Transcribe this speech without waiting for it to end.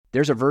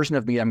there's a version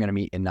of me I'm going to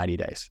meet in 90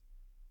 days.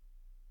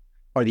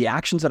 Are the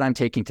actions that I'm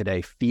taking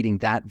today feeding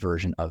that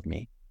version of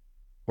me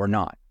or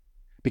not?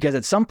 Because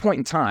at some point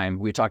in time,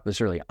 we talked about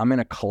this earlier, I'm going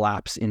to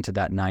collapse into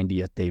that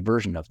 90th day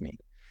version of me.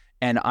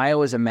 And I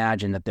always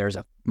imagine that there's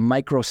a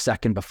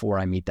microsecond before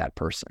I meet that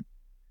person.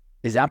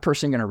 Is that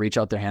person going to reach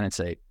out their hand and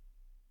say,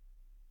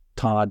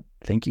 Todd,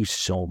 thank you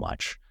so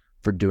much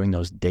for doing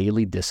those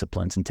daily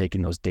disciplines and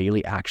taking those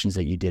daily actions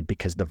that you did,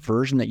 because the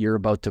version that you're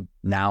about to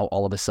now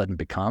all of a sudden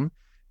become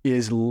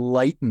is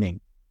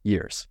lightning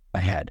years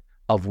ahead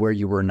of where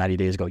you were 90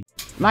 days ago.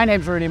 My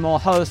name's Rudy Moore,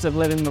 host of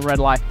Living the Red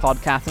Life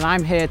podcast, and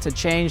I'm here to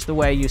change the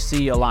way you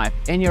see your life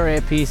in your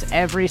earpiece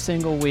every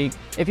single week.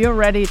 If you're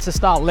ready to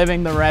start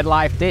living the red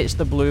life, ditch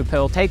the blue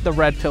pill, take the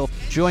red pill,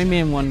 join me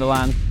in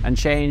Wonderland and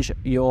change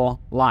your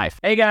life.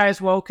 Hey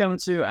guys, welcome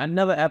to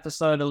another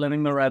episode of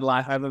Living the Red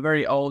Life. I have a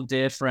very old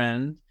dear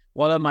friend,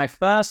 one of my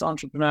first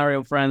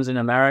entrepreneurial friends in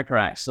America,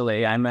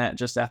 actually. I met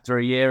just after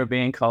a year of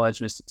being in college,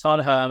 Mr.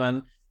 Todd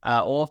Herman,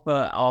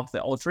 author of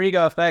The Alter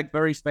Ego Effect,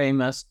 very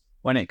famous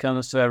when it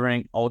comes to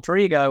everything alter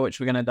ego, which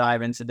we're going to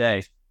dive in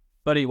today.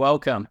 Buddy,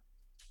 welcome.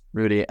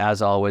 Rudy,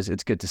 as always,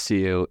 it's good to see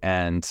you,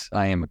 and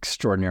I am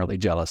extraordinarily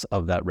jealous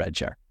of that red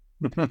chair.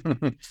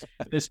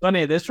 It's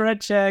funny, this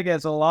red chair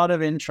gets a lot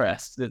of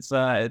interest.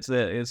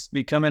 It's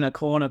becoming a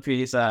corner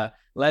piece.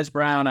 Les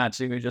Brown,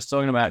 actually, we were just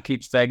talking about,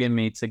 keeps begging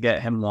me to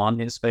get him one.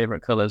 His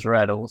favorite color is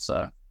red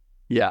also.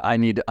 Yeah, I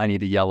need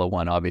a yellow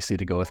one, obviously,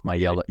 to go with my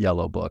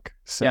yellow book.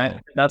 So yeah,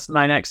 that's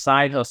my next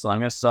side hustle. I'm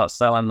going to start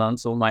selling them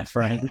to all my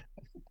friends.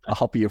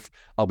 I'll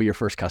be your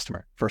first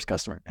customer.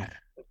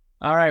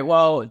 All right.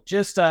 Well,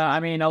 just, a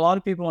lot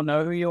of people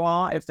know who you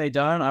are. If they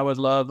don't, I would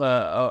love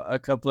a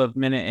couple of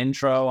minute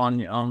intro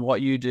on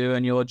what you do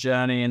and your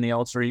journey and the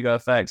alter ego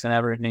effects and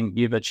everything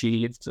you've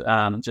achieved,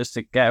 just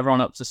to get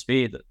everyone up to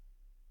speed.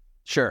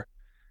 Sure.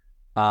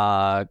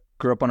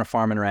 Grew up on a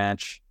farm and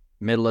ranch,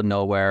 middle of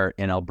nowhere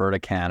in Alberta,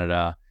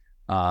 Canada.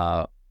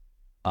 I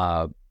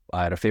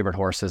had a favorite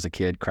horse as a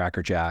kid,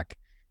 Cracker Jack.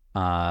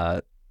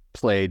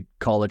 Played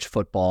college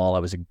football. I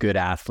was a good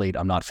athlete.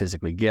 I'm not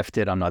physically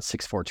gifted. I'm not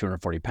 6'4",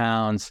 240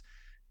 pounds.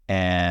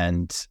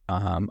 And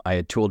I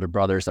had two older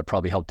brothers that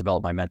probably helped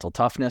develop my mental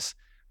toughness.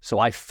 So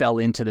I fell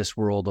into this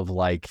world of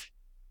like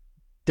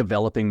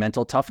developing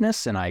mental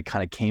toughness, and I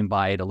kind of came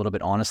by it a little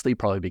bit honestly,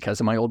 probably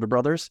because of my older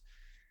brothers.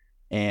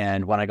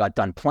 And when I got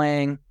done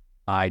playing,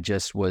 I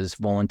just was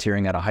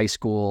volunteering at a high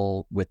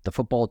school with the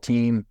football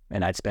team,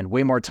 and I'd spend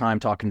way more time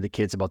talking to the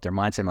kids about their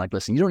mindset. I'm like,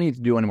 listen, you don't need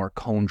to do any more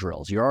cone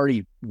drills. You're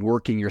already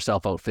working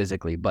yourself out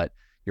physically, but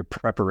your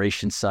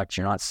preparation sucks.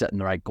 You're not setting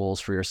the right goals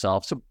for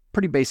yourself. So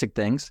pretty basic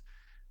things.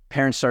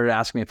 Parents started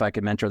asking me if I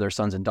could mentor their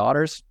sons and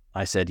daughters.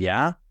 I said,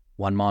 yeah.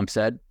 One mom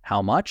said,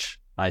 how much?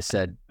 I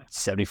said,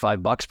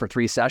 $75 for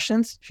 3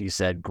 sessions. She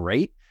said,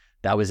 great.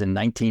 That was in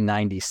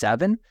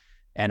 1997.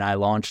 And I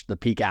launched the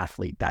Peak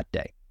Athlete that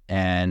day.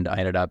 And I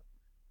ended up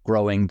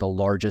growing the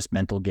largest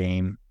mental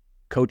game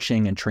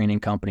coaching and training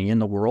company in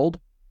the world,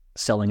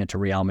 selling it to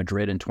Real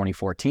Madrid in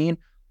 2014.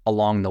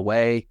 Along the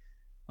way,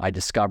 I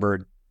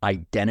discovered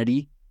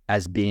identity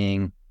as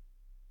being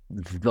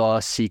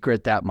the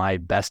secret that my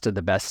best of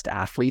the best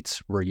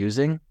athletes were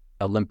using,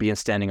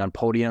 Olympians standing on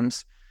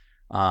podiums.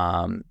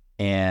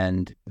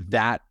 And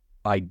that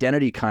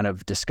identity kind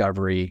of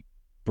discovery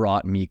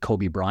brought me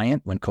Kobe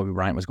Bryant. When Kobe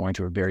Bryant was going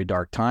through a very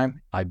dark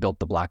time, I built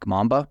the Black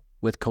Mamba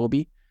with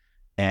Kobe.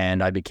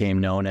 And I became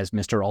known as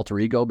Mr. Alter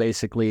Ego,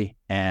 basically,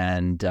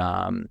 and,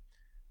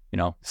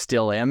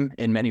 still am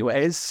in many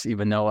ways,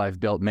 even though I've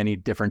built many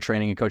different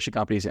training and coaching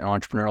companies in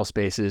entrepreneurial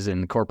spaces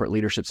and corporate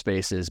leadership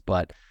spaces.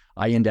 But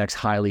I index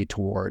highly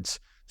towards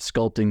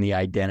sculpting the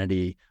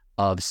identity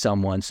of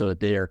someone so that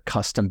they're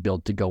custom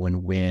built to go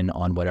and win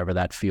on whatever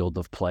that field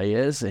of play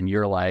is. And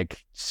you're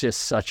like, it's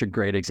just such a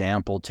great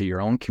example to your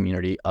own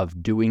community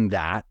of doing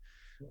that.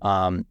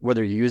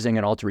 Whether you're using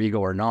an alter ego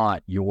or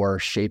not, you're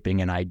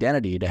shaping an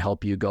identity to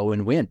help you go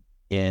and win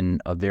in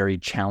a very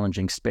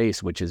challenging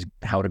space, which is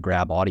how to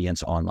grab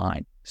audience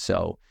online.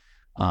 So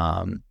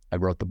I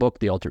wrote the book,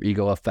 The Alter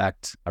Ego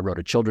Effect. I wrote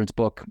a children's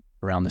book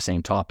around the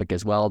same topic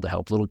as well to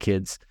help little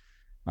kids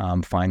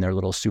find their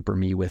little super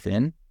me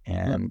within.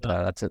 And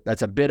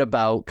that's a bit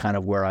about kind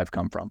of where I've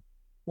come from.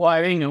 Well,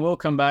 I mean, we'll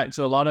come back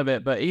to a lot of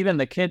it, but even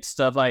the kids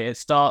stuff, like it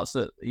starts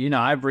at,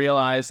 I've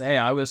realized, hey,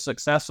 I was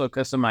successful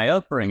because of my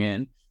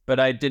upbringing, but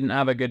I didn't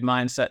have a good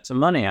mindset to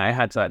money. I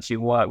had to actually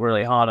work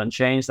really hard and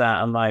change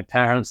that. And my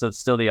parents are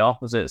still the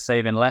opposite,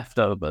 saving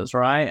leftovers,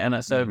 right? And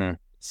it's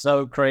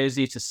so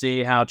crazy to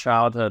see how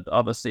childhood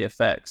obviously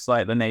affects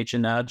like the nature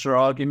nurture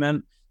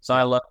argument. So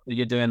I love that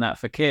you're doing that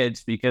for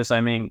kids because,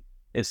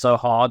 it's so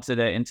hard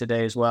today in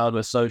today's world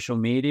with social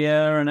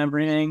media and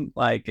everything.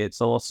 Like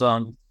it's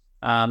awesome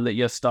that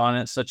you're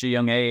starting at such a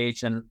young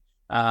age. And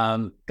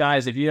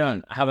guys, if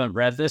you haven't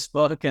read this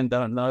book and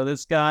don't know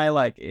this guy,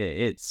 like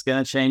it's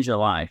going to change your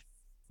life.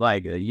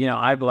 Like,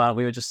 I've learned,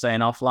 we were just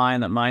saying offline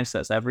that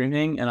mindset's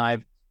everything. And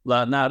I've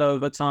learned that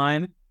over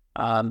time.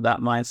 That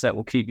mindset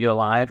will keep you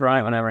alive,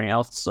 right? When everything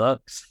else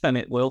sucks, and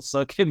it will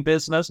suck in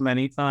business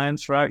many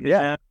times, right?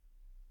 Yeah.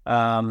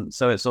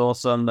 So it's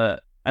awesome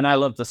that, and I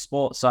love the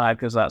sports side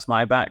because that's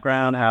my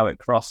background, how it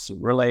cross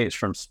relates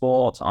from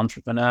sport,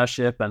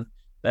 entrepreneurship, and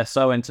they're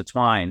so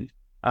intertwined.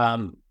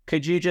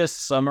 Could you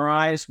just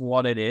summarize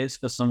what it is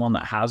for someone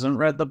that hasn't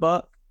read the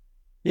book?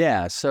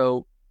 Yeah.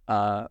 So,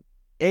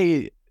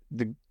 the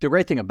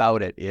great thing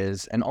about it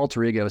is an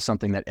alter ego is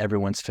something that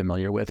everyone's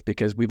familiar with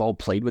because we've all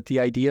played with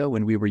the idea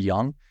when we were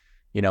young.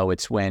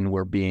 It's when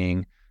we're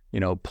being,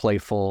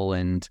 playful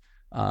and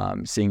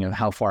seeing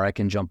how far I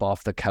can jump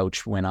off the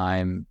couch when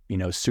I'm,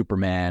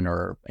 Superman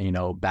or,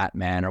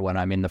 Batman, or when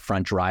I'm in the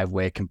front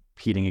driveway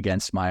competing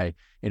against my,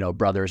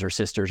 brothers or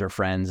sisters or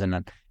friends.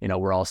 And,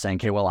 we're all saying,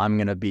 okay, well, I'm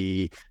going to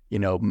be,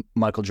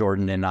 Michael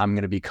Jordan, and I'm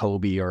going to be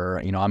Kobe, or,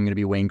 I'm going to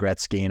be Wayne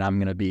Gretzky, and I'm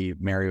going to be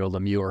Mario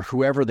Lemieux, or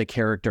whoever the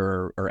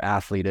character or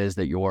athlete is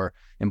that you're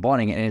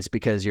embodying. And it's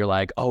because you're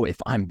like, oh, if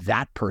I'm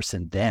that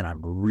person, then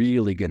I'm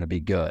really going to be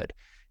good.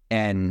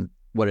 And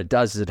what it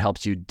does is it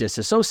helps you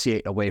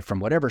disassociate away from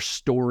whatever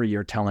story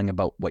you're telling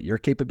about what your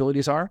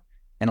capabilities are,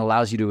 and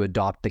allows you to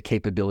adopt the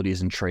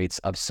capabilities and traits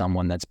of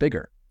someone that's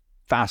bigger,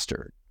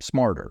 faster,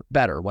 smarter,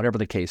 better, whatever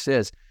the case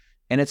is.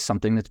 And it's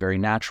something that's very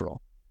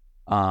natural.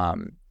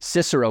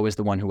 Cicero is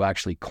the one who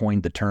actually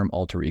coined the term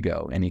alter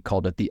ego, and he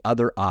called it the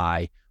other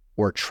I,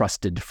 or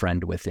trusted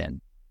friend within.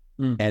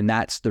 And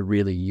that's the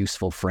really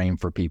useful frame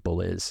for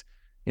people is,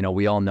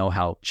 we all know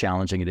how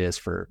challenging it is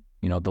for,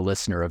 the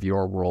listener of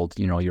your world.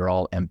 You're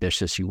all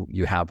ambitious.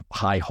 You have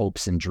high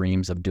hopes and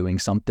dreams of doing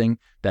something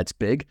that's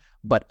big,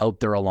 but out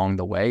there along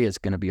the way is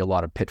going to be a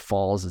lot of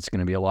pitfalls. It's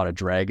going to be a lot of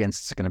dragons.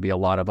 It's going to be a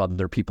lot of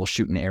other people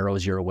shooting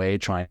arrows your way,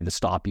 trying to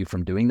stop you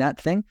from doing that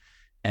thing.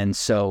 And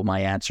so my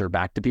answer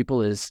back to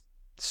people is,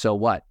 so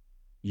what?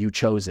 You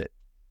chose it.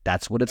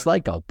 That's what it's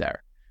like out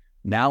there.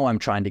 Now I'm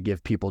trying to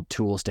give people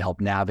tools to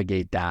help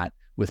navigate that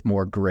with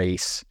more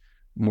grace,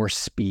 more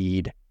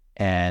speed,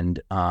 and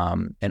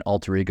an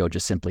alter ego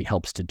just simply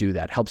helps to do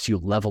that, helps you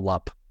level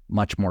up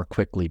much more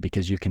quickly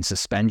because you can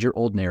suspend your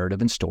old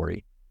narrative and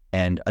story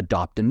and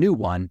adopt a new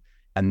one.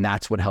 And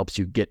that's what helps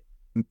you get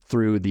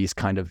through these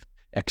kind of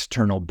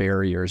external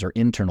barriers or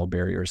internal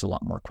barriers a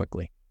lot more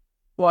quickly.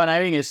 Well, and I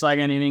think it's like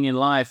anything in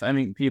life. I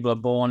mean, people are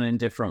born in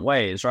different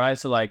ways, right?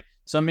 So like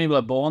some people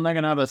are born, they're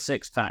going to have a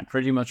six-pack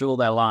pretty much all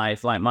their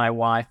life. Like my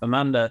wife,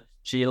 Amanda,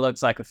 she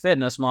looks like a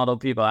fitness model.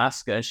 People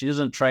ask her, she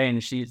doesn't train.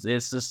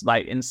 It's just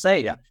like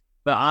insane. Yeah.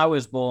 But I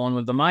was born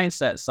with the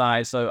mindset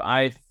side. So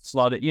I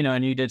slotted,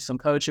 and you did some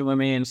coaching with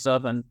me and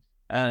stuff, and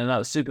that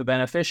was super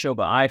beneficial.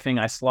 But I think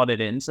I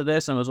slotted into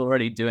this and was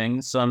already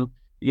doing some,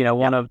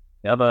 one of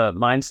the other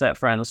mindset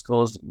friends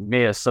calls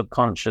me a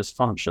subconscious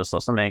conscious or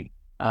something.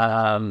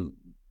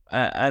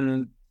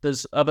 And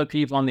there's other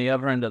people on the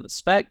other end of the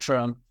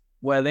spectrum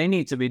where they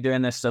need to be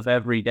doing this stuff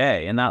every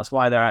day. And that's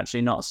why they're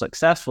actually not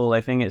successful.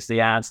 They think it's the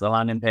ads, the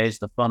landing page,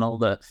 the funnel,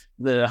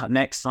 the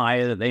next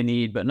hire that they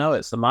need. But no,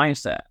 it's the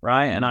mindset,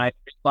 right? And I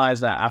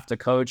realized that after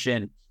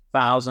coaching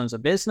thousands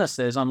of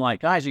businesses, I'm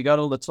like, guys, you got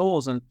all the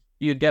tools. And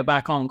you'd get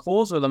back on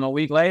calls with them a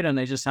week later and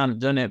they just hadn't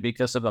done it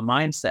because of a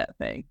mindset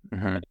thing.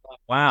 Mm-hmm. Like,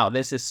 wow,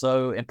 this is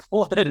so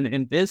important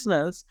in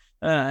business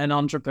and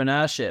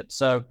entrepreneurship.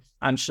 So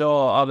I'm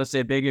sure obviously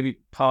a big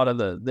part of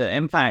the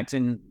impact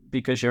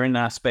because you're in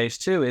that space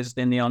too is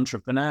in the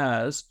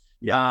entrepreneurs.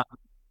 Yeah.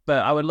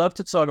 But I would love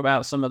to talk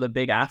about some of the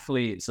big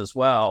athletes as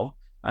well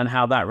and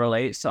how that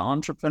relates to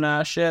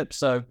entrepreneurship.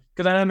 So,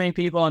 because I don't think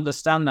people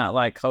understand that,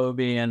 like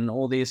Kobe and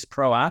all these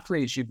pro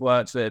athletes you've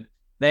worked with,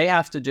 they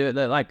have to do it.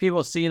 Like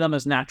people see them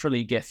as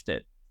naturally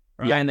gifted,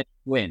 right? Yeah. And they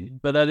win,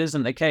 but that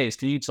isn't the case.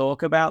 Can you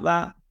talk about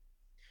that?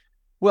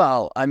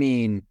 Well, I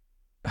mean,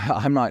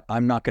 I'm not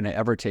going to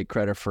ever take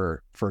credit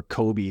for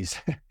Kobe's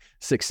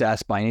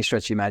success by any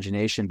stretch of the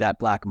imagination. That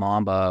Black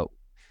Mamba,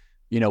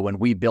 when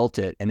we built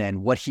it, and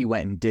then what he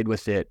went and did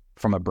with it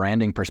from a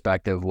branding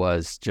perspective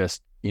was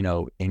just,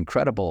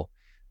 incredible.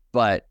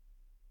 But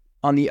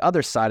on the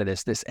other side of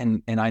this,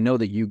 and I know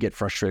that you get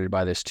frustrated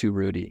by this too,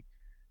 Rudy,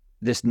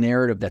 this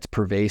narrative that's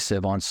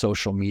pervasive on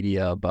social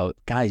media about,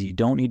 guys, you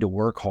don't need to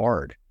work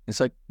hard. It's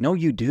like, no,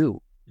 you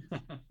do.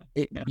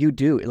 You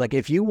do. Like,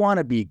 if you want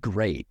to be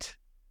great,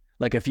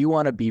 like if you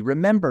want to be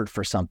remembered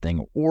for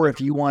something, or if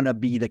you want to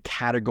be the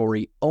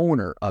category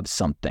owner of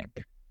something,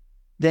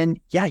 then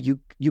yeah, you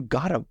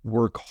got to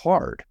work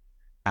hard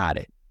at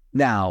it.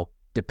 Now,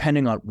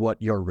 depending on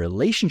what your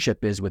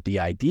relationship is with the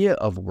idea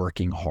of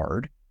working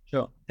hard,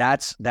 sure,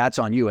 that's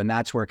on you. And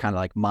that's where kind of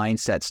like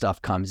mindset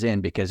stuff comes in,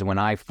 because when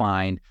I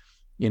find,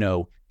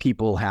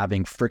 people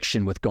having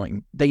friction with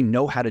they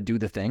know how to do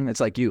the thing. It's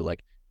like you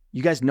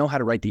guys know how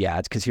to write the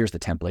ads because here's the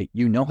template.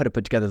 You know how to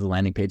put together the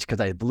landing page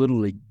because I've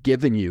literally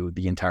given you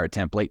the entire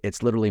template.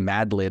 It's literally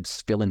Mad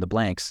Libs, fill in the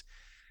blanks,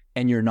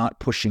 and you're not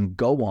pushing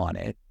go on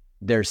it.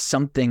 There's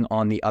something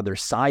on the other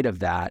side of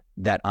that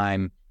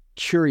I'm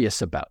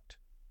curious about.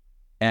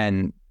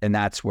 And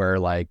that's where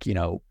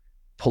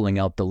pulling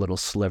out the little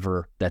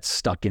sliver that's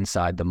stuck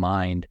inside the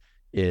mind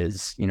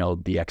is,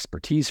 the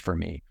expertise for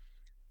me.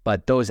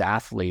 But those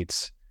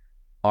athletes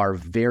are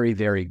very,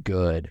 very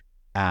good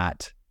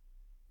at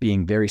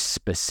being very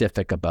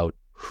specific about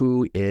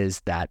who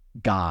is that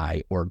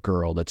guy or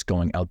girl that's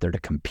going out there to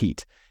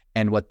compete.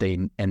 And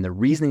the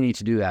reason they need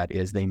to do that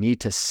is they need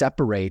to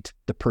separate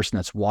the person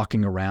that's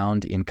walking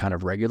around in kind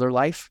of regular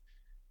life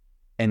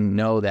and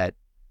know that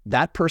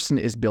that person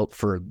is built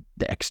for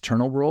the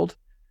external world,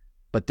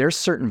 but there's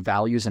certain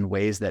values and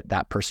ways that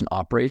that person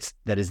operates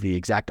that is the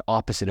exact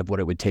opposite of what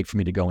it would take for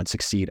me to go and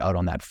succeed out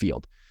on that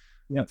field.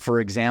 Yeah. For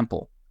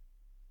example,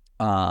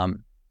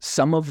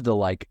 some of the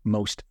like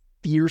most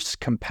fierce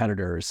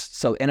competitors.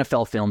 So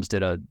NFL Films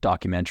did a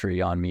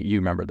documentary on me. You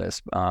remember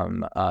this?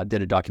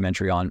 Did a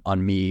documentary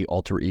on me,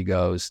 alter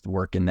egos,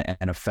 work in the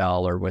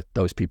NFL or with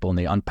those people, and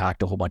they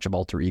unpacked a whole bunch of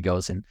alter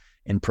egos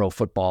in pro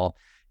football.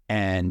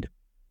 And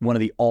one of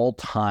the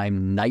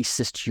all-time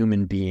nicest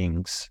human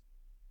beings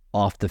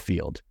off the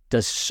field,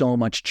 does so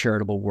much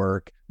charitable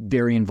work,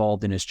 very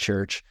involved in his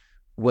church,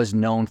 was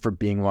known for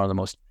being one of the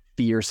most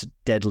fierce,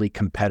 deadly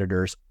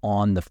competitors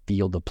on the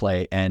field of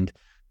play. And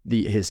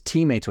his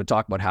teammates would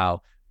talk about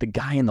how the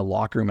guy in the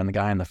locker room and the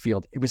guy on the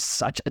field, it was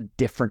such a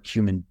different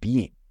human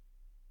being.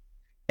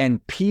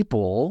 And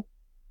people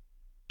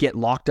get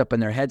locked up in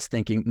their heads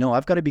thinking, no,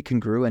 I've got to be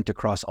congruent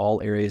across all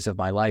areas of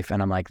my life.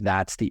 And I'm like,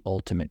 that's the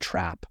ultimate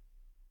trap.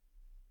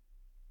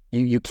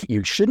 You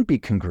shouldn't be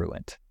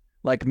congruent.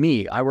 Like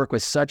me, I work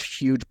with such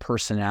huge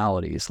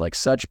personalities, like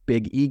such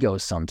big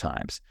egos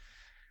sometimes.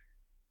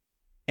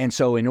 And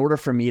so in order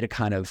for me to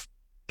kind of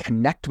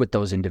connect with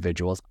those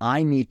individuals,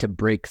 I need to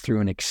break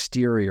through an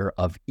exterior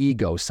of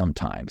ego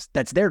sometimes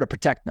that's there to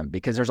protect them,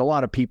 because there's a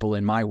lot of people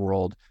in my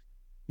world,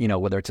 you know,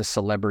 whether it's a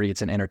celebrity,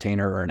 it's an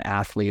entertainer or an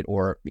athlete,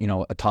 or, you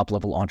know, a top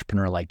level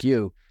entrepreneur like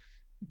you,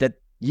 that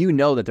you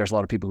know that there's a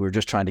lot of people who are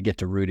just trying to get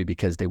to Rudy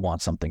because they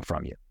want something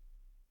from you.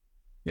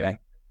 Okay.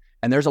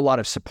 And there's a lot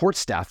of support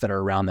staff that are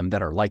around them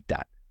that are like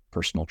that.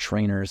 Personal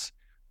trainers.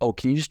 Oh,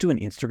 can you just do an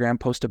Instagram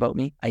post about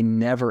me? I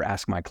never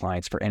ask my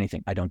clients for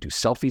anything. I don't do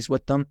selfies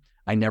with them.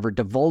 I never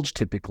divulge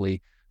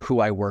typically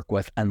who I work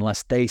with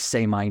unless they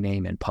say my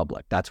name in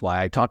public. That's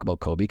why I talk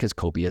about Kobe, because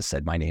Kobe has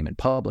said my name in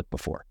public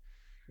before.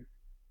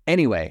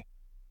 Anyway,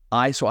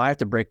 so I have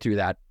to break through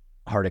that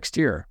hard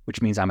exterior,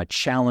 which means I'm a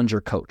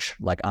challenger coach.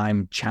 Like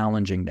I'm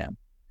challenging them.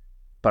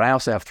 But I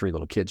also have 3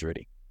 little kids,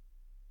 Rudy.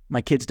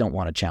 My kids don't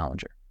want a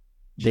challenger.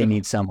 They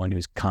need someone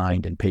who's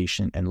kind and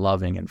patient and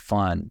loving and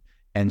fun.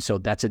 And so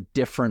that's a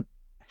different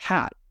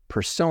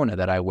persona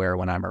that I wear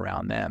when I'm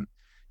around them.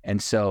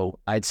 And so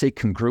I'd say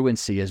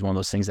congruency is one of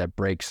those things that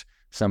breaks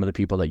some of the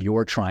people that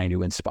you're trying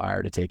to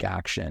inspire to take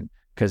action,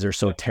 because they're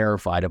so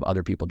terrified of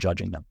other people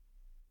judging them.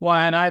 Well,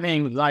 and I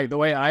think like the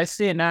way I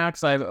see it now,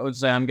 because I would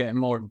say I'm getting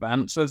more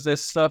advanced with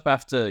this stuff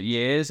after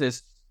years,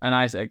 is, and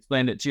I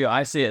explained it to you,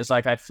 I see it as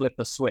like I flip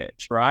a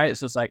switch, right? It's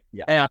just like,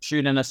 hey, I'm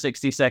shooting a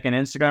 60-second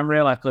Instagram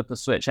reel, I flip a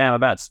switch. Hey, I'm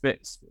about to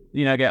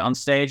get on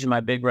stage in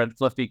my big red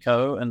fluffy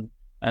coat and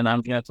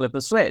I'm going to flip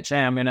a switch. Hey,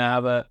 I'm going to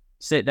have a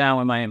sit down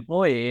with my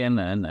employee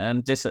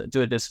and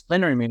do a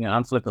disciplinary meeting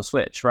and flip a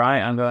switch,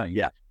 right? I'm going,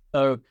 yeah.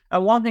 So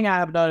one thing I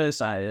have noticed,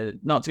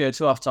 not to go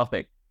too off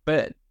topic,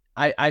 but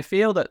I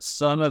feel that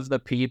some of the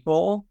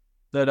people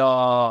that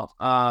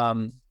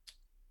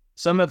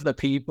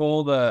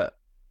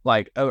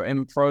like are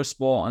in pro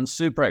sport and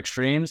super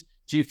extremes,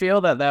 do you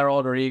feel that their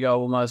alter ego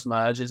almost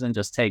merges and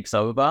just takes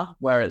over,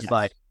 where it's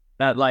like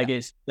that, like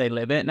they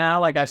live it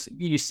now? Like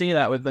you see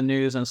that with the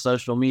news and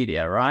social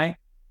media, right?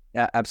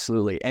 Yeah,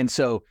 absolutely. And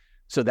so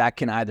that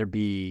can either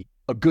be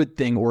a good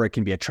thing or it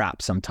can be a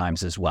trap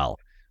sometimes as well,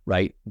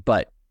 right?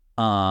 But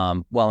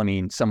well, I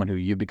mean, someone who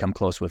you've become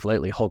close with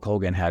lately, Hulk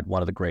Hogan, had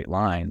one of the great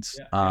lines,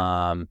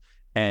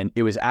 and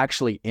it was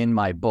actually in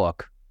my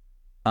book.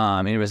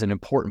 And it was an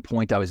important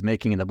point I was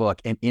making in the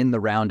book. And in the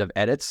round of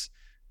edits,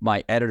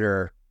 my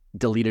editor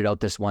deleted out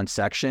this one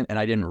section, and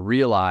I didn't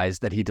realize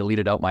that he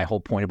deleted out my whole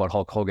point about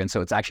Hulk Hogan.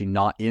 So it's actually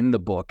not in the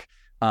book.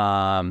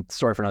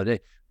 Story for another day.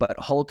 But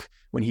Hulk,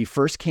 when he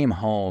first came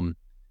home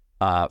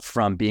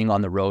from being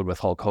on the road with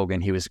Hulk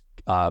Hogan, he was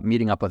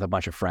meeting up with a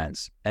bunch of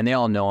friends, and they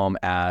all know him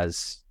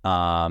as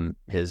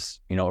his,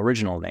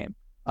 original name.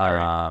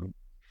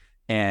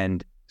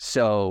 And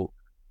so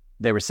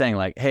they were saying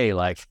like, hey,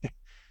 like,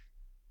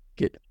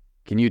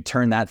 can you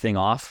turn that thing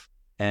off?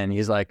 And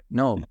he's like,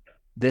 no,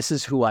 this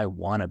is who I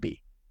want to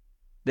be.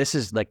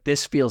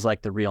 This feels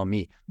like the real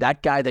me.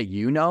 That guy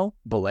that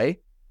Belay,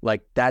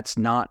 like that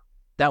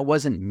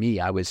wasn't me.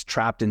 I was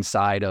trapped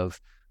inside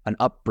of an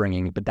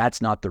upbringing, but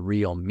that's not the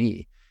real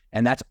me.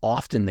 And that's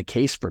often the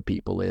case for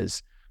people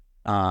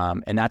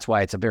and that's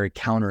why it's a very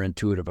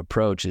counterintuitive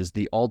approach, is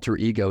the alter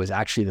ego is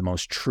actually the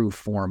most true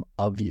form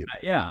of you.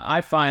 Yeah, I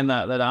find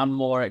that I'm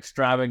more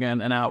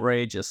extravagant and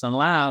outrageous and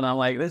loud. I'm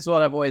like, this is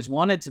what I've always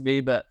wanted to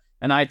be,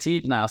 and I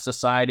teach now,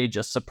 society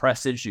just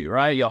suppresses you,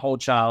 right? Your whole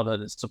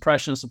childhood is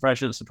suppression,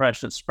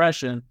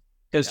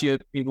 because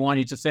people want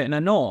you to fit in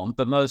a norm.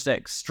 But most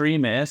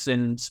extremists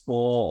in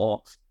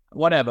sport or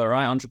whatever,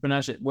 right,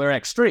 entrepreneurship, we're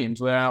extremes,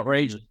 we're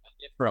outrageous,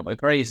 we're different, we're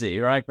crazy,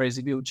 right?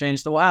 Crazy people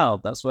change the world.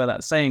 That's where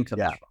that saying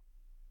comes from.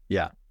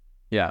 Yeah.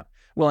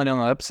 Well, I know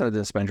on the episode of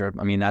the Spencer,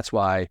 I mean, that's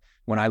why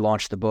when I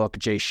launched the book,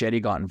 Jay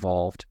Shetty got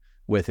involved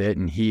with it.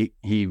 And he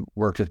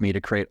worked with me to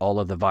create all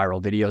of the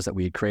viral videos that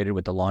we had created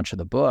with the launch of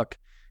the book,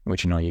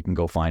 which, you can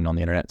go find on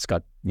the internet. It's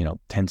got,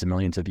 tens of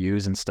millions of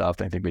views and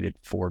stuff. I think we did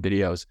 4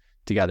 videos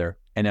together.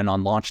 And then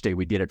on launch day,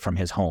 we did it from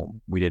his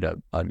home. We did a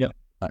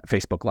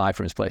Facebook Live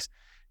from his place.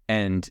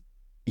 And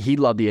he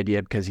loved the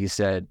idea because he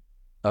said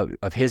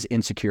of his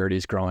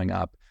insecurities growing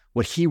up,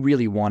 what he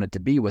really wanted to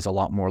be was a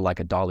lot more like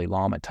a Dalai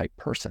Lama type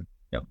person.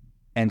 Yep.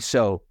 And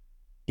so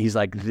he's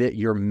like,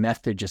 your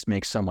method just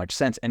makes so much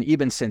sense. And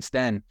even since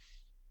then,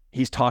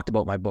 he's talked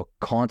about my book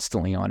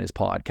constantly on his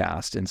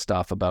podcast and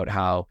stuff about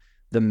how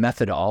the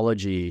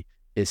methodology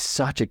is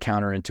such a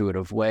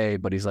counterintuitive way,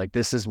 but he's like,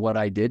 this is what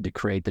I did to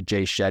create the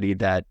Jay Shetty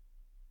that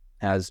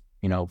has,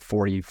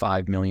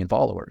 45 million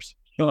followers.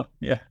 Sure.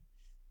 Yeah.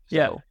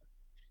 So,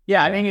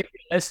 yeah. I think if you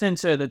listen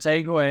to the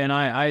takeaway, and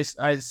I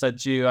said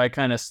to you, I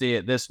kind of see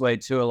it this way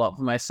too a lot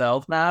for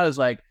myself now, is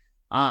like,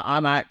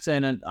 I'm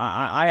acting and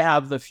I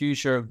have the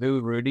future of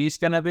who Rudy's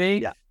going to be.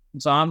 Yeah.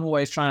 So I'm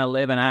always trying to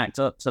live and act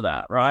up to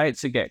that, right?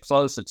 To get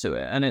closer to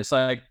it. And it's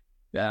like,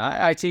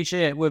 I teach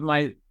it with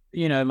my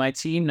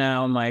team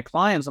now and my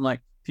clients. I'm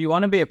like, if you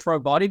want to be a pro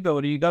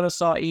bodybuilder, you got to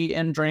start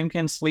eating,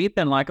 drinking,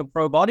 sleeping like a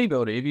pro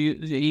bodybuilder. If you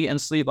eat and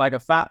sleep like a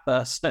fat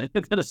person,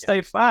 you're going to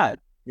stay fat.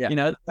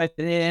 Yeah.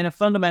 In a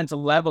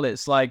fundamental level,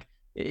 it's like,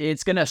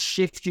 it's going to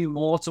shift you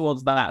more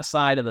towards that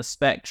side of the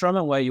spectrum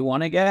and where you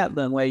want to get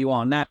than where you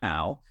are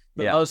now.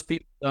 But most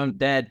people don't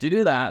dare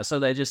do that. So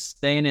they're just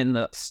staying in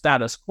the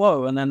status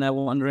quo. And then they're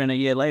wondering a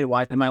year later,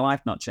 why did my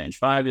life not change?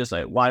 5 years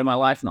later, why did my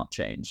life not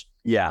change?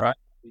 Yeah. Right.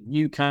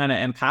 You kind of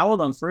empower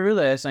them through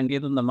this and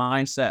give them the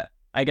mindset.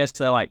 I guess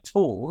they're like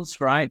tools,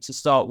 right, to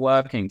start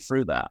working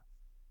through that.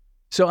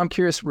 So I'm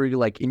curious, Rudy,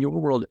 like in your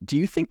world, do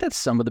you think that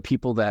some of the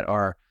people that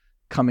are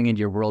coming into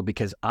your world,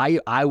 because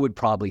I would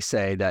probably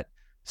say that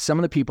some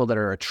of the people that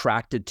are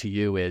attracted to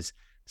you is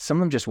some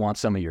of them just want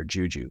some of your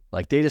juju.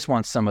 Like they just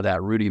want some of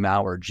that Rudy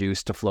Maurer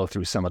juice to flow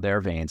through some of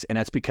their veins. And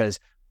that's because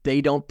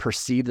they don't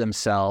perceive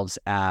themselves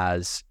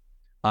as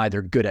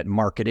either good at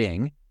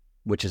marketing,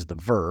 which is the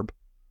verb,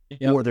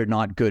 or they're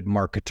not good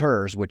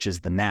marketers, which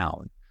is the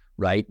noun,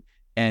 right?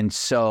 And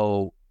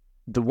so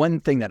the one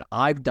thing that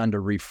I've done to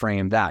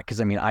reframe that,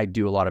 because I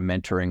do a lot of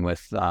mentoring with,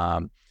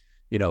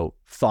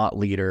 thought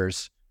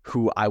leaders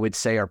who I would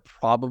say are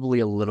probably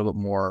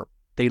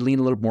they lean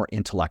a little more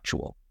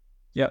intellectual.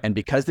 Yeah. And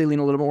because they lean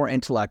a little more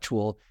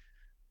intellectual,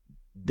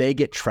 they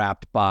get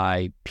trapped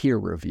by peer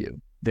review.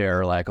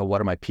 They're like, oh,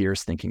 what are my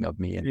peers thinking of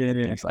me? And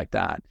things like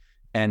that.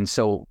 And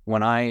so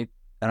I'm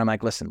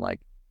like, listen, like,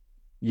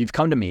 you've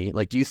come to me,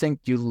 like, do you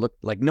think you look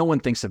like, no one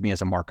thinks of me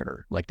as a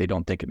marketer? Like they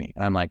don't think of me.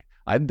 And I'm like,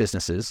 I have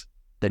businesses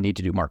that need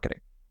to do marketing.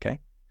 Okay.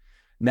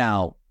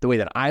 Now, the way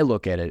that I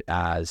look at it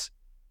as,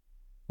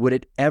 would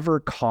it ever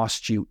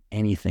cost you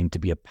anything to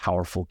be a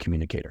powerful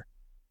communicator?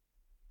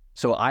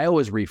 So I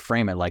always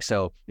reframe it like,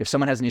 so if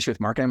someone has an issue with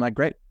marketing, I'm like,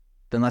 great,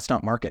 then let's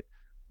not market,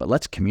 but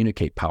let's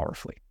communicate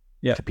powerfully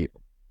to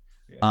people.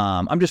 Yeah.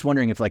 I'm just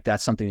wondering if like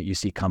that's something that you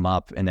see come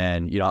up, and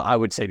then, I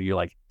would say to you,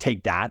 like,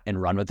 take that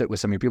and run with it with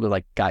some of your people.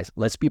 Like, guys,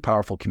 let's be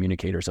powerful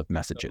communicators of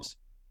messages.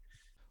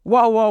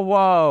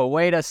 Whoa.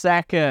 Wait a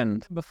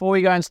second. Before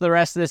we go into the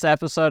rest of this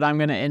episode, I'm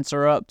going to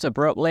interrupt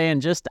abruptly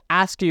and just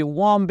ask you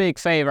one big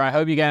favor. I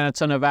hope you're getting a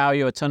ton of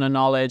value, a ton of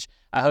knowledge.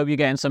 I hope you're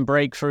getting some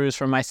breakthroughs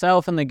from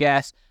myself and the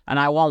guests. And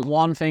I want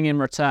one thing in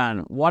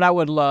return. What I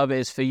would love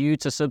is for you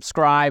to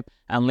subscribe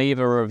and leave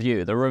a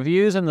review. The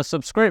reviews and the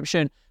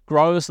subscription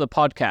grows the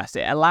podcast.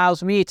 It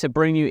allows me to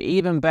bring you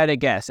even better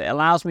guests. It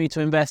allows me to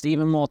invest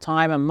even more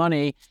time and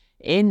money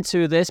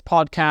into this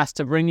podcast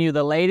to bring you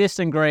the latest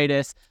and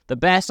greatest, the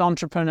best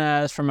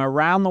entrepreneurs from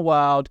around the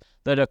world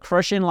that are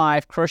crushing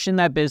life, crushing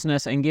their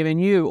business, and giving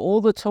you all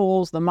the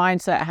tools, the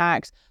mindset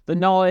hacks, the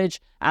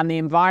knowledge, and the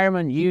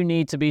environment you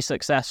need to be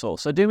successful.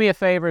 So do me a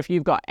favor, if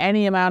you've got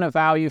any amount of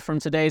value from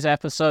today's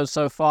episode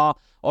so far,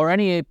 or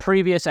any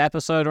previous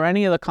episode, or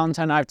any of the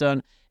content I've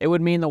done, it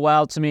would mean the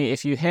world to me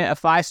if you hit a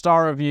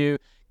 5-star review,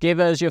 give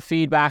us your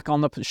feedback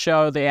on the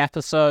show, the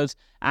episodes,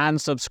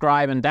 and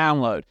subscribe and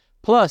download.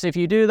 Plus, if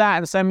you do that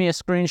and send me a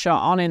screenshot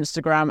on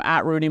Instagram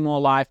at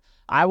RudyMooreLife,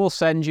 I will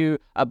send you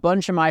a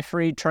bunch of my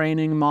free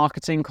training,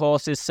 marketing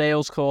courses,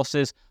 sales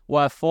courses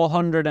worth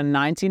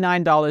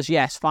 $499.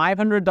 Yes,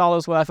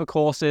 $500 worth of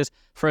courses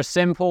for a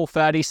simple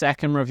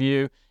 30-second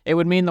review. It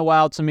would mean the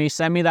world to me.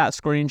 Send me that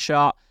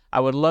screenshot. I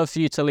would love for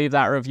you to leave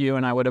that review,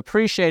 and I would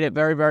appreciate it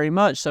very, very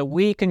much so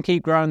we can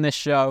keep growing this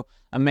show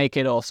and make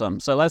it awesome.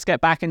 So let's get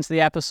back into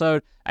the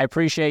episode. I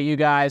appreciate you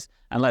guys,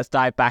 and let's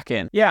dive back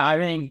in. Yeah,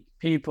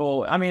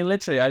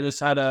 literally, I just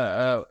had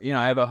I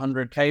have a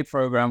 100K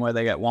program where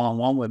they get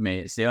one-on-one with me.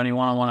 It's the only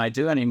one-on-one I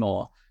do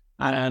anymore.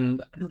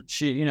 And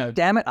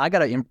damn it, I got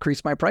to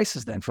increase my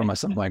prices then for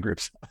some of my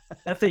groups.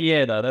 That's a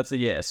year though. That's a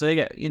year. So they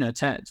get,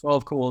 10,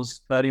 12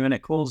 calls,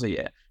 30-minute calls a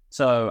year.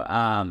 So,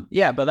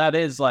 but that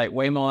is like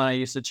way more than I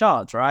used to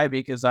charge, right?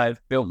 Because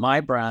I've built my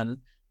brand,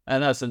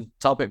 and that's a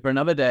topic for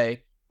another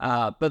day.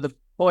 But the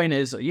point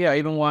is,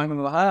 even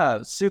working with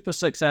her, super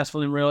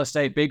successful in real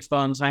estate, big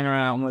funds, hanging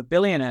around with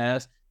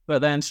billionaires. but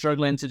then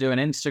struggling to do an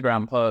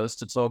Instagram post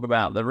to talk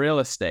about the real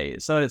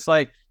estate. So it's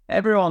like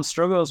everyone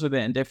struggles with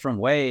it in different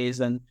ways.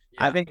 And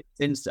I think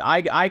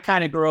I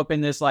kind of grew up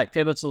in this like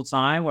pivotal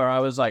time where I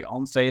was like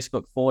on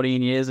Facebook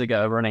 14 years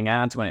ago running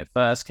ads when it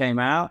first came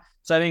out.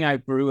 So I think I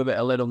grew with it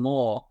a little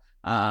more.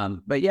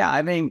 But yeah,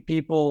 I think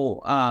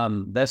people,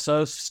 they're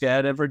so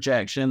scared of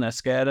rejection. They're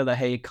scared of the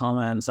hate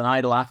comments. And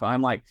I laugh.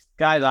 I'm like,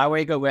 guys, I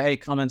wake up with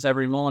hate comments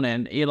every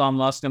morning. Elon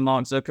Musk and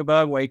Mark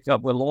Zuckerberg wake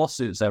up with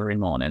lawsuits every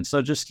morning.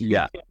 So just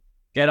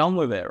get on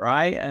with it,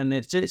 right? And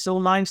it's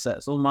all mindset.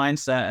 It's all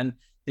mindset. And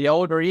the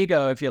older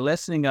ego, if you're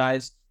listening,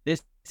 guys,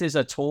 this is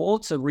a tool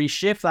to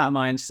reshift that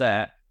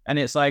mindset. And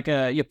it's like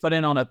you're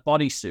putting on a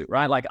bodysuit,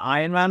 right? Like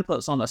Iron Man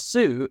puts on a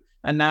suit,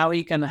 and now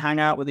he can hang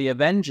out with the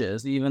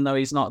Avengers, even though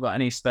he's not got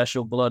any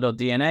special blood or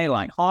DNA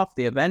like half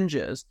the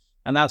Avengers.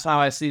 And that's how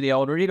I see the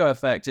older ego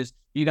effect is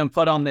you can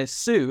put on this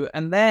suit,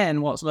 and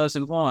then what's most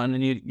important,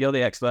 and you're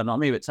the expert, not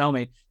me, but tell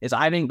me, is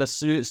I think the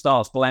suit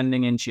starts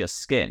blending into your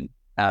skin.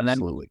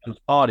 Absolutely. And then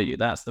it's part of you.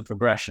 That's the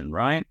progression,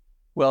 right?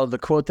 Well, the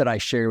quote that I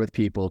share with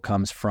people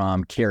comes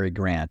from Cary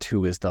Grant,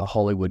 who is the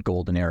Hollywood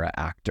Golden Era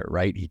actor,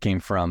 right? He came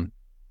from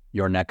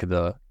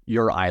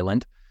your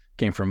island,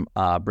 came from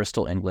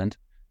Bristol, England,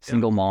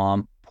 single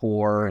mom,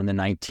 poor in the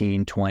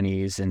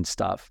 1920s and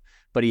stuff.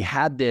 But he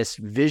had this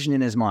vision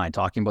in his mind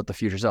talking about the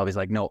future self. He's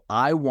like, no,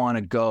 I want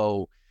to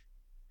go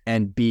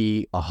and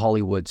be a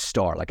Hollywood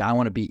star. Like I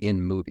want to be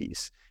in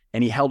movies.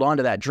 And he held on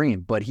to that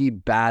dream, but he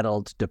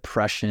battled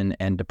depression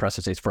and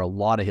depressive states for a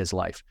lot of his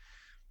life.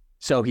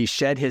 So he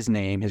shed his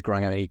name, his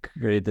growing up, he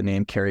created the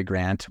name Cary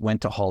Grant,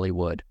 went to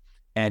Hollywood.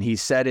 And he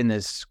said in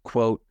this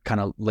quote,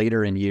 kind of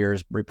later in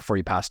years, right before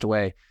he passed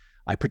away,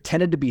 I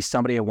pretended to be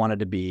somebody I wanted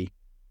to be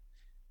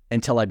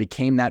until I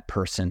became that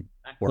person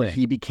or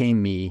he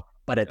became me.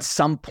 But at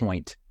some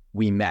point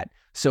we met.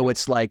 So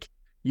it's like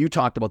you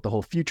talked about the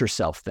whole future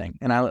self thing.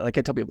 And I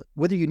tell people,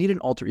 whether you need an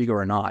alter ego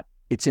or not,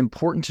 it's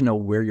important to know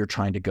where you're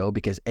trying to go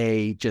because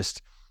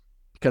just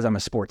because I'm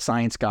a sports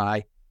science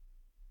guy,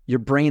 your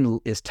brain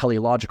is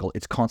teleological.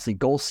 It's constantly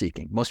goal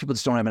seeking. Most people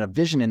just don't have a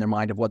vision in their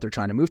mind of what they're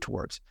trying to move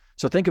towards.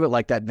 So think of it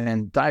like that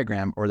Venn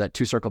diagram or that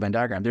 2-circle Venn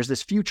diagram. There's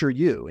this future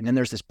you, and then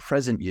there's this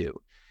present you.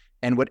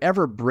 And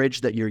whatever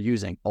bridge that you're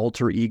using,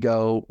 alter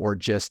ego or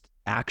just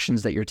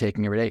actions that you're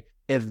taking every day,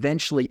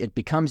 eventually it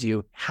becomes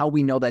you. How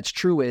we know that's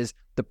true is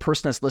the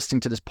person that's listening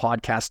to this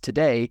podcast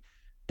today,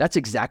 that's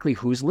exactly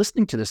who's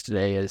listening to this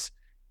today, is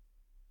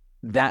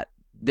that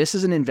this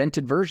is an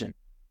invented version.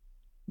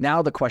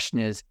 Now the question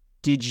is,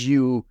 did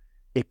you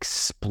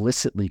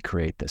explicitly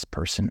create this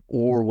person,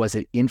 or was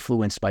it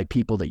influenced by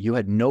people that you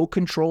had no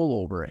control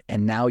over,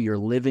 and now you're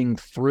living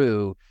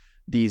through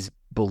these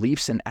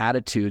beliefs and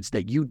attitudes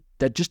that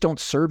just don't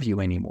serve you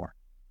anymore?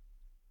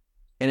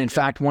 And in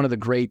fact, one of the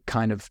great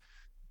kind of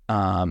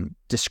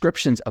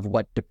descriptions of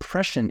what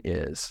depression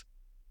is,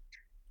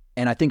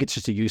 and I think it's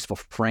just a useful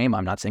frame,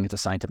 I'm not saying it's a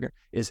scientific,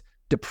 is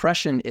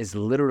depression is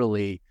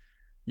literally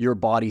your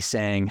body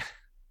saying,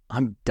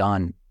 I'm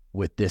done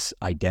with this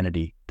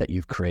identity that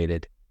you've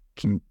created.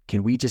 Can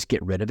we just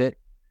get rid of it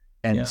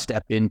and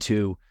step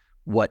into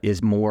what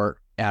is more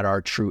at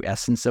our true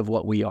essence of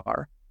what we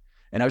are?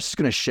 And I was just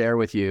going to share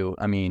with you,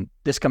 I mean,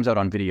 this comes out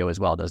on video as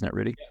well, doesn't it,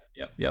 Rudy?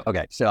 Yeah.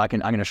 Okay, so I'm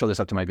going to show this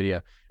up to my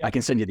video. I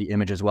can send you the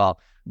image as well.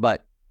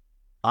 But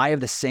I have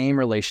the same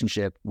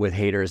relationship with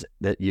haters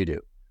that you do.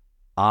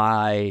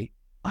 I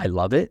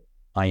love it.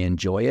 I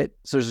enjoy it.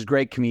 So there's this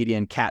great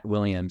comedian, Cat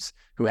Williams,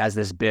 who has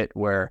this bit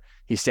where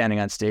he's standing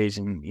on stage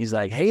and he's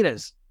like,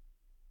 haters,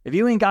 if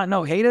you ain't got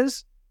no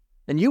haters,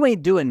 then you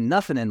ain't doing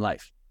nothing in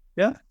life.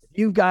 Yeah. If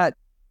you've got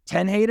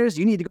 10 haters,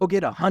 you need to go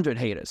get 100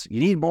 haters. You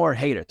need more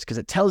haters because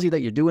it tells you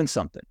that you're doing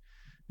something.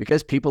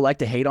 Because people like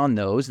to hate on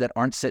those that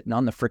aren't sitting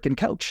on the freaking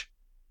couch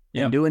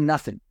and doing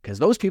nothing. Because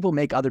those people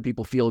make other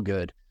people feel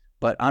good.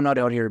 But I'm not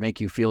out here to make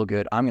you feel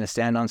good. I'm going to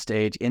stand on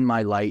stage in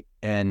my light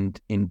and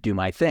do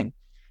my thing.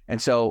 And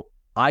so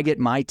I get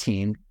my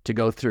team to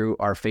go through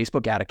our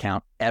Facebook ad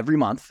account every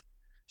month,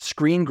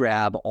 screen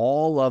grab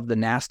all of the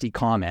nasty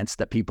comments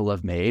that people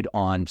have made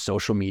on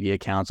social media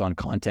accounts, on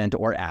content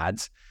or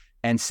ads,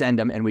 and send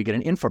them, and we get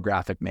an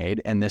infographic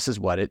made, and this is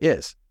what it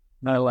is.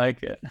 I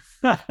like it.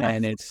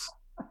 and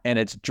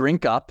it's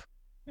drink up,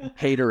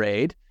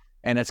 haterade,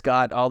 and it's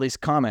got all these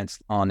comments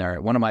on there.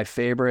 One of my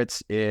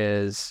favorites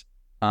is,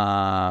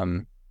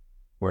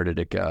 where did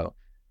it go?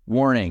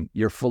 Warning,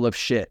 you're full of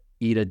shit,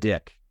 eat a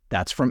dick.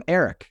 That's from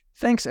Eric.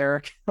 Thanks,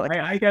 Eric.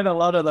 I get a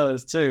lot of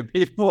those too.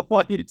 People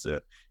want you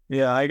to.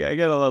 Yeah, I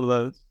get a lot of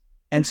those.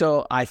 And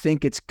so I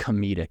think it's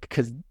comedic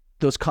because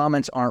those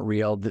comments aren't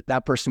real.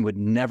 That person would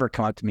never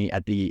come up to me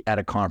at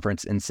a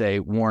conference and say,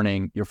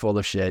 warning, you're full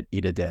of shit,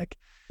 eat a dick.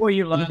 Well,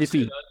 you learn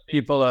that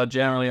people are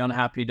generally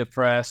unhappy,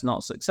 depressed,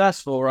 not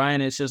successful, right?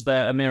 And it's just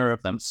they're a mirror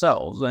of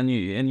themselves. And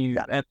you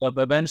end up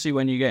eventually,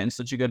 when you get in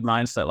such a good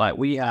mindset like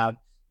we have,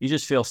 you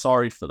just feel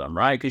sorry for them,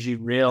 right? Because you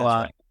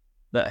realize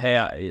that,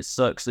 hey, it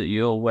sucks that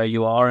you're where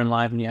you are in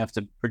life and you have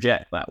to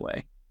project that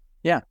way.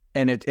 Yeah.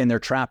 And they're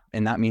trapped.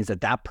 And that means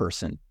that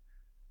person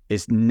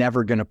is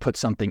never going to put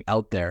something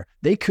out there.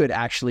 They could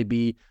actually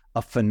be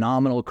a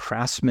phenomenal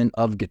craftsman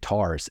of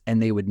guitars,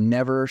 and they would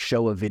never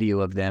show a video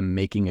of them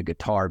making a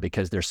guitar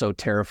because they're so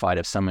terrified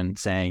of someone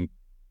saying,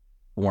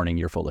 warning,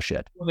 you're full of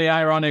shit. Well, the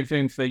ironic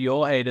thing for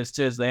your haters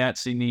too is they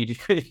actually need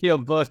your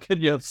book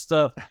and your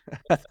stuff,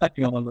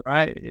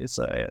 right?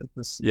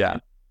 Yeah.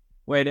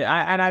 Wait,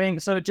 I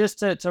think so. Just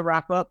to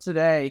wrap up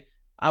today,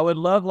 I would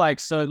love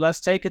so let's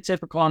take a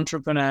typical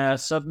entrepreneur,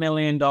 sub $1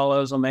 million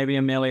or maybe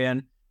 $1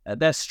 million.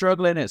 They're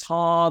struggling. It's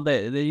hard.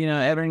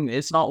 Everything,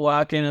 it's not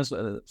working as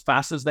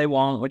fast as they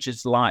want, which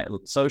is like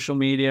social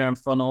media and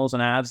funnels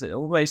and ads. It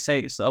always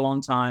takes a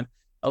long time.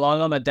 A lot of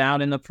them are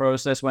down in the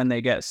process when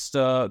they get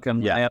stuck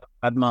and they have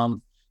a bad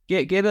month.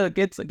 Give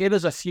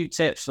us a few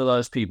tips for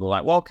those people.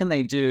 Like, what can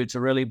they do to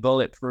really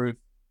bulletproof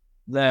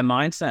their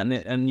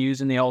mindset and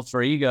using the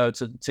alter ego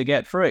to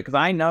get through it? Because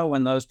I know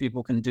when those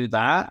people can do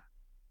that,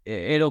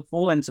 it'll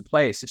fall into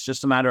place. It's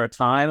just a matter of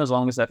time, as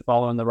long as they're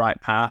following the right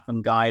path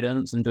and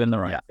guidance and doing the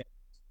right thing.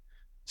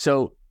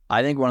 So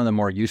I think one of the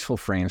more useful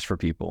frames for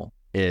people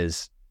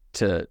is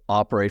to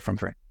operate from,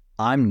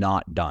 I'm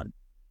not done.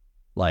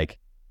 Like,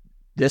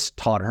 this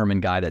Todd Herman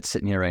guy that's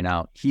sitting here right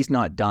now, he's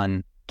not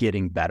done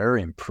getting better,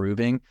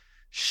 improving,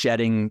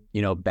 shedding,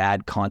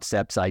 bad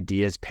concepts,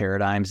 ideas,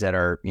 paradigms that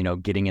are,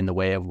 getting in the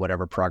way of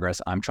whatever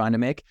progress I'm trying to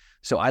make.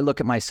 So I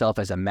look at myself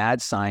as a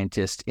mad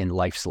scientist in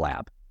life's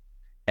lab.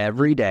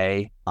 Every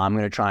day, I'm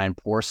going to try and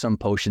pour some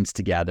potions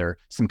together,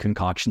 some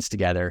concoctions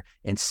together,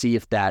 and see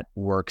if that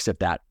works, if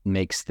that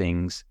makes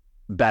things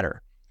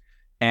better.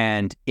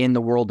 And in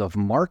the world of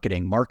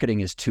marketing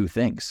is two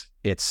things.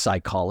 It's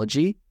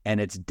psychology and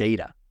it's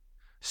data.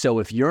 So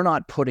if you're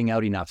not putting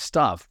out enough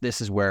stuff,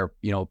 this is where,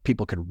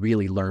 people could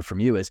really learn from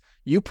you, is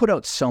you put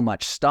out so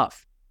much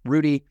stuff.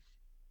 Rudy,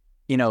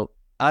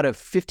 out of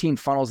 15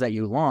 funnels that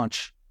you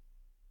launch,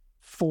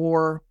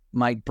 4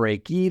 might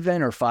break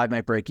even or 5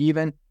 might break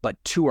even,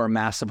 but 2 are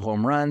massive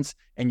home runs,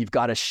 and you've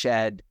got to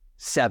shed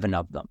 7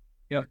 of them.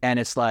 Yeah. And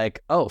it's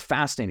like, oh,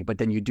 fascinating. But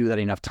then you do that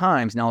enough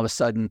times, and all of a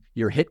sudden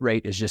your hit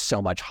rate is just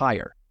so much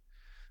higher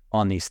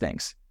on these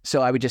things.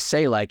 So I would just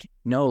say,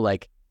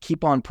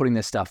 keep on putting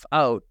this stuff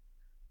out,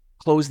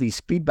 close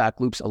these feedback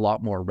loops a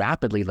lot more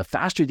rapidly, the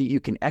faster that you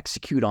can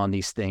execute on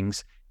these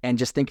things, and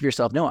just think of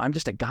yourself, no, I'm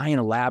just a guy in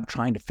a lab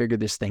trying to figure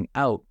this thing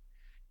out.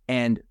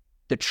 And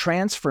the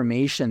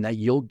transformation that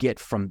you'll get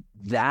from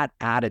that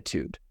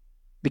attitude,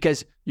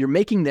 because you're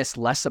making this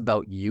less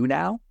about you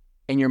now,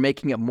 and you're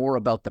making it more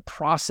about the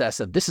process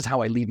of, this is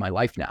how I lead my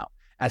life now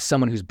as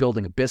someone who's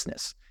building a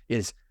business,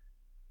 is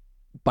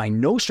by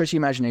no stretch of the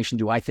imagination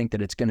do I think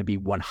that it's going to be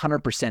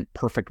 100%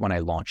 perfect when I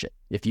launch it.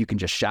 If you can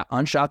just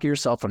unshackle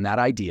yourself from that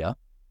idea,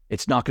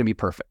 it's not going to be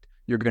perfect.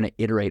 You're going to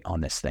iterate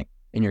on this thing,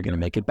 and you're going to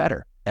make it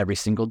better every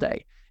single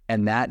day.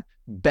 And that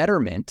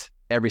betterment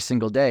every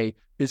single day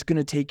is going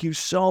to take you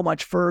so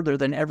much further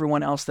than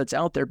everyone else that's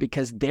out there,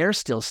 because they're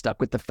still stuck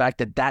with the fact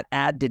that that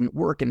ad didn't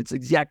work, and it's the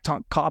exact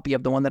copy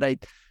of the one that I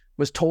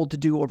was told to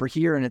do over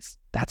here. And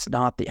that's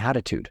not the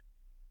attitude.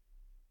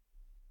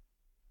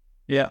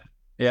 Yeah.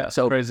 Yeah.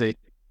 So crazy.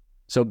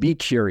 So be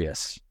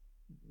curious,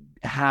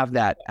 have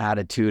that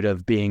attitude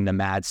of being the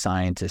mad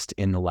scientist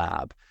in the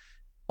lab.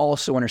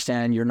 Also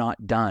understand you're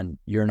not done.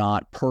 You're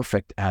not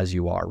perfect as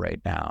you are right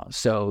now.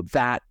 So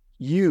that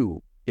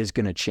you is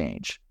going to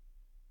change.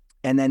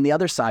 And then the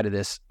other side of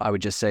this, I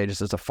would just say,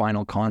 just as a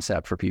final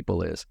concept for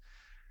people, is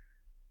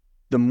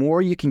the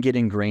more you can get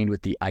ingrained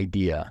with the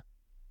idea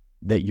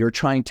that you're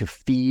trying to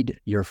feed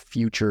your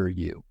future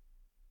you.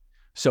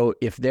 So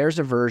if there's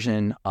a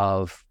version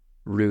of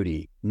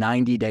Rudy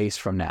 90 days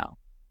from now,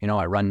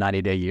 I run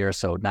 90-day year,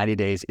 so 90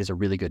 days is a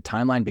really good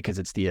timeline, because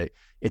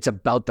it's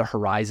about the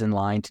horizon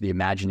line to the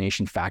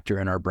imagination factor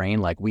in our brain.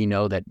 Like, we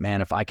know that, man,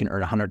 if I can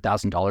earn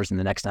 $100,000 in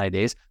the next 90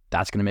 days,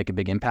 that's going to make a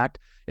big impact.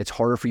 It's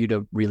harder for you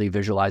to really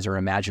visualize or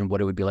imagine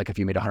what it would be like if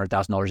you made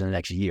 $100,000 in the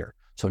next year.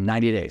 So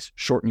 90 days,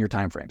 shorten your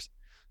timeframes.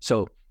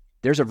 So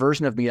there's a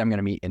version of me I'm going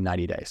to meet in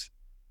 90 days.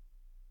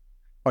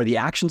 Are the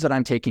actions that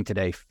I'm taking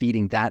today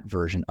feeding that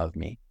version of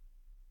me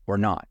or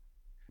not?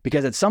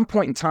 Because at some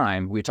point in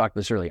time, we talked about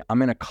this earlier, I'm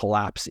going to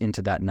collapse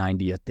into that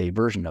 90th day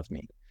version of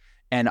me.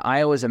 And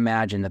I always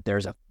imagine that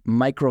there's a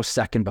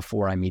microsecond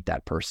before I meet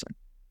that person.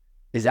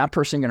 Is that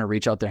person going to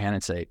reach out their hand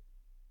and say,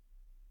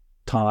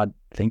 Todd,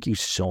 thank you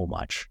so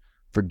much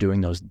for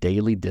doing those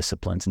daily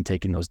disciplines and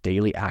taking those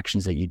daily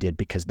actions that you did,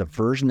 because the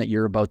version that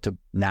you're about to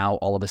now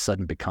all of a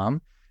sudden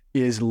become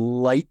is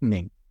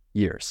lightning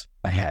years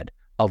ahead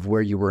of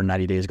where you were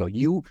 90 days ago.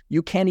 You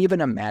can't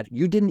even imagine,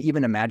 you didn't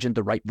even imagine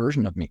the right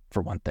version of me,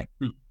 for one thing.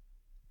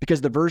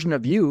 Because the version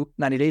of you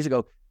 90 days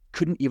ago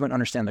couldn't even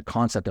understand the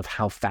concept of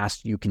how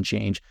fast you can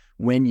change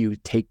when you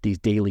take these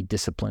daily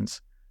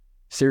disciplines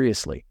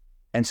seriously.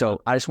 And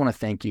so I just want to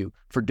thank you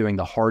for doing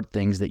the hard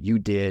things that you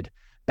did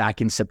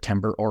back in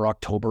September or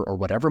October or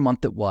whatever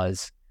month it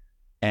was.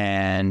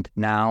 And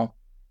now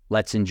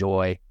let's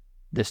enjoy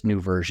this new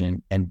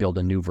version and build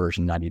a new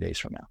version 90 days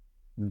from now.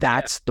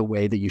 That's the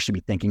way that you should be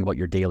thinking about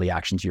your daily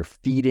actions. You're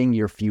feeding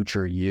your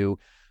future you.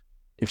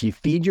 If you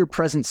feed your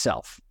present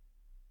self,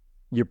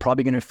 you're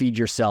probably going to feed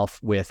yourself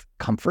with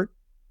comfort,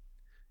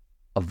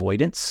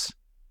 avoidance,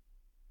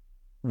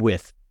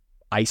 with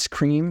ice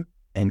cream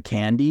and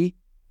candy,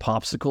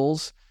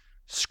 popsicles,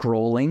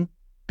 scrolling,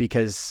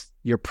 because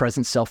your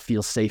present self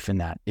feels safe in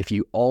that. If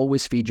you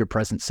always feed your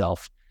present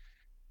self,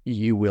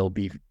 you will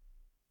be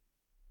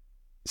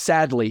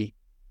sadly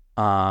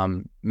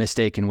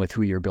mistaken with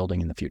who you're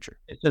building in the future.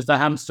 It's just a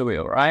hamster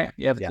wheel, right?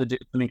 You have to do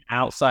something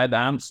outside the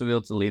hamster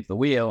wheel to leave the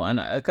wheel. And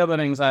a couple of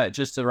things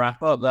just to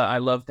wrap up that I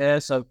love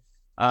here. So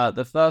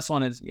the first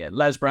one is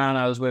Les Brown.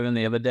 I was with him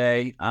the other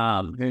day,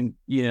 who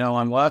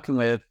I'm working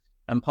with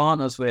and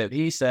partners with.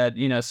 He said,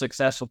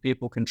 successful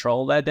people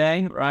control their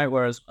day, right?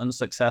 Whereas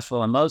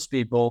unsuccessful and most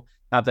people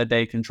have their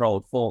day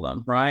controlled for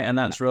them, right? And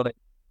that's really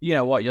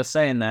what you're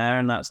saying there.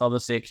 And that's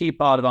obviously a key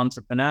part of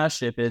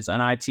entrepreneurship is,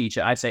 and I teach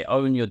it, I say,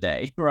 own your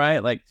day, right?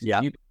 Like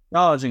you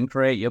charge and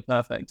create your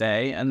perfect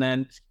day. And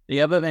then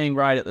the other thing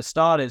right at the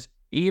start is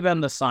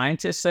even the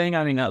scientist thing.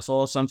 I mean, that's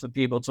awesome for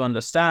people to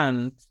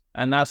understand.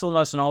 And that's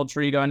almost an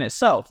alter ego in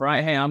itself,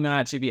 right? Hey, I'm going to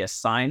actually be a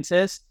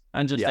scientist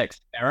and just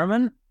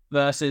experiment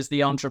versus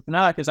the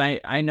entrepreneur. Because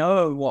I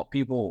know what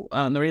people,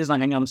 the reason I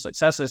think I'm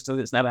successful is because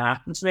it's never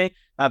happened to me.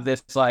 I have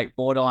this like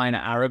borderline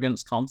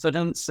arrogance,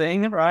 confidence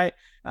thing, right?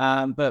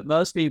 But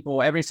most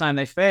people, every time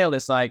they fail,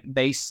 it's like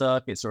they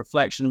suck. It's a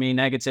reflection of me,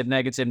 negative,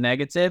 negative,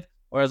 negative.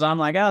 Whereas I'm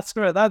like,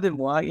 screw it, that didn't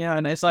work,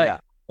 and it's like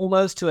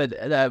almost to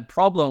a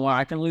problem where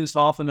I can lose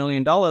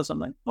 $500,000. I'm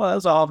like, well,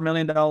 that's a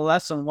 $500,000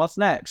 lesson. What's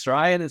next,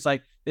 right? And it's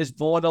like this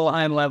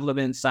borderline level of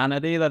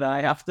insanity that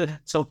I have to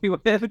deal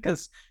with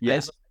because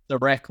it's the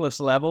reckless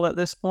level at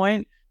this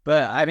point.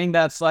 But I think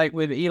that's like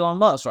with Elon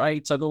Musk, right?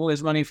 He took all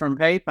his money from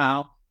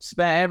PayPal,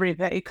 spent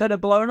everything. He could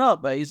have blown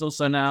up, but he's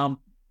also now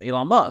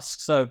Elon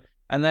Musk. So,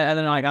 and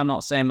then like, I'm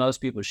not saying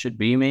most people should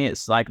be me.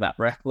 It's like that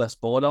reckless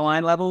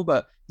borderline level,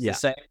 but the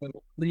same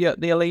with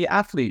the elite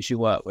athletes you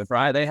work with,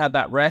 right? They had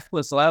that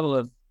reckless level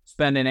of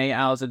spending 8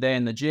 hours a day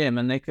in the gym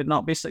and they could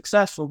not be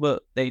successful,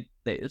 but they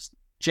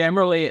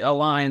generally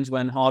aligns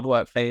when hard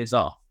work pays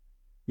off.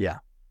 Yeah.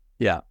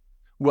 Yeah.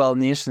 Well,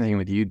 and the interesting thing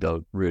with you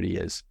though, Rudy,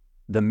 is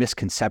the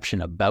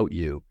misconception about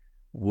you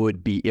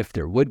would be, if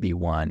there would be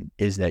one,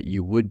 is that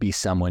you would be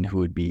someone who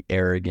would be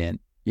arrogant,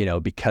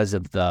 because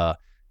of the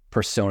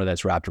persona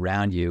that's wrapped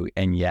around you.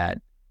 And yet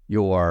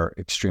you're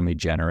extremely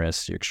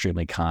generous, you're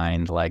extremely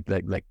kind. Like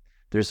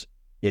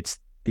it's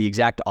the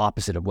exact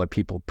opposite of what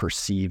people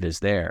perceive as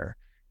there.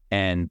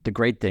 And the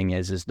great thing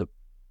is the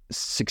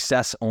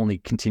success only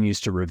continues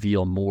to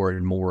reveal more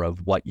and more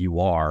of what you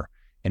are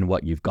and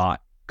what you've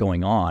got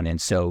going on. And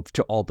so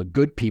to all the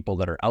good people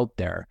that are out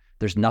there,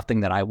 there's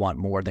nothing that I want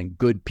more than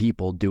good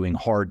people doing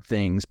hard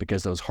things,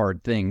 because those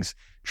hard things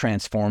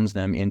transforms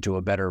them into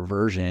a better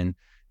version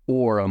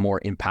or a more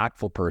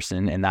impactful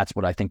person. And that's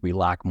what I think we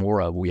lack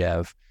more of. We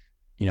have,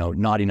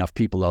 not enough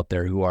people out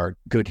there who are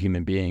good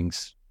human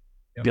beings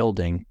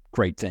building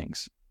great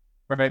things.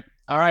 Right.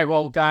 All right.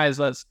 Well, guys,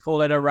 let's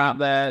call it a wrap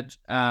there.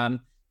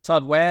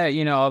 Todd, where,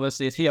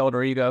 obviously it's the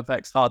alter ego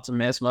effect's hard to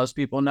miss. Most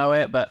people know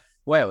it, but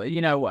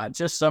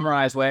just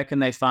summarize, where can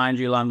they find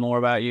you, learn more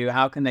about you?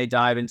 How can they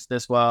dive into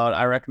this world?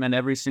 I recommend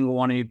every single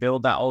one of you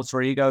build that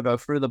alter ego, go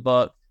through the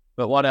book,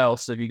 but what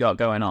else have you got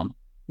going on?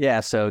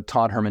 Yeah, so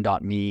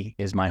toddherman.me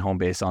is my home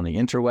base on the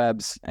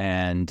interwebs,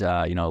 and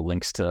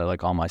links to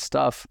like all my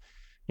stuff.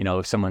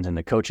 If someone's in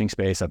the coaching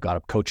space, I've got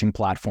a coaching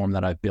platform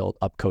that I've built,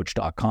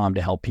 upcoach.com,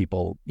 to help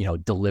people,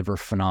 deliver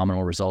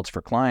phenomenal results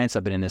for clients.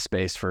 I've been in this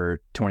space for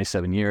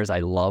 27 years. I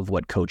love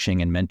what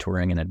coaching and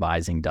mentoring and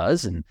advising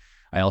does. And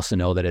I also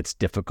know that it's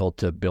difficult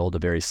to build a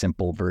very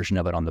simple version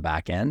of it on the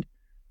back end.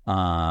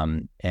 But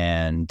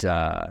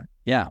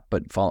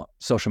follow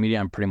social media.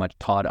 I'm pretty much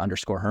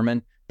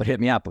Todd_Herman. But hit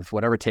me up with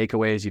whatever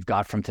takeaways you've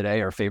got from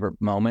today or favorite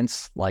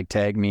moments, like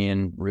tag me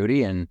and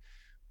Rudy, and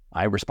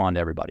I respond to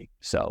everybody.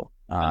 So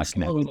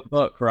the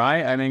book,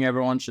 right? I think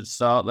everyone should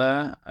start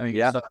there. I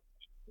mean,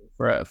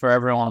 for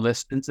everyone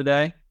listening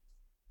today,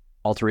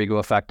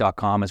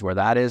 alteregoeffect.com is where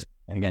that is.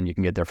 And again, you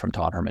can get there from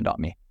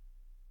toddherman.me.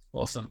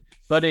 Awesome.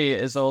 Buddy,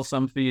 it's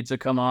awesome for you to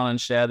come on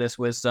and share this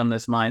wisdom,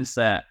 this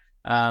mindset.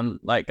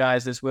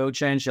 Guys, this will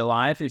change your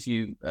life. If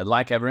you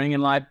like everything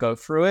in life, go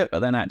through it, but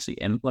then actually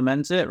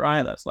implement it,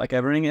 right? That's like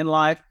everything in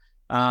life.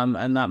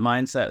 And that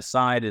mindset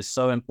side is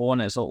so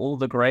important. So all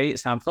the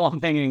greats have one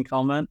thing in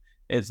common.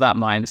 It's that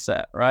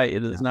mindset, right?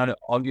 There's no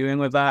arguing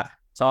with that.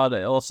 Todd,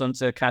 awesome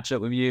to catch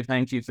up with you.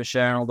 Thank you for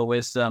sharing all the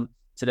wisdom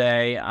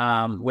today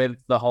with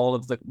the whole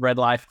of the Red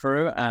Life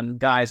crew. And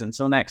guys,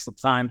 until next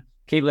time,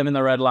 keep living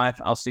the red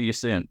life. I'll see you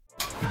soon.